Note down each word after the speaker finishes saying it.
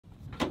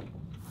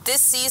This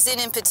season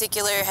in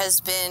particular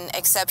has been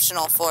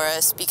exceptional for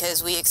us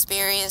because we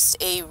experienced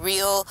a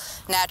real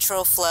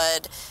natural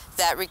flood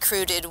that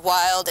recruited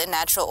wild and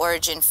natural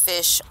origin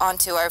fish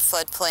onto our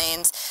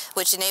floodplains,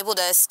 which enabled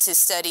us to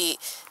study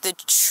the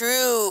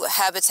true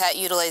habitat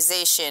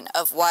utilization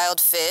of wild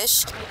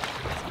fish.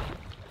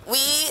 We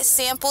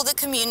sample the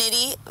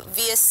community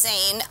via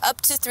seine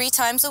up to 3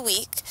 times a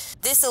week.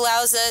 This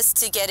allows us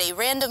to get a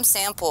random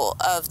sample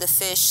of the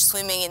fish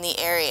swimming in the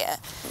area.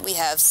 We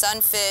have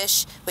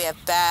sunfish, we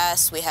have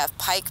bass, we have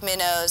pike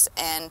minnows,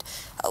 and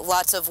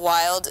lots of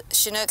wild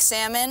Chinook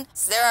salmon.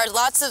 There are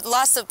lots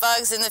of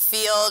bugs in the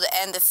field,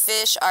 and the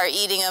fish are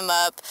eating them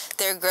up.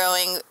 They're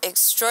growing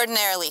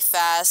extraordinarily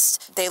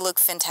fast. They look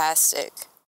fantastic.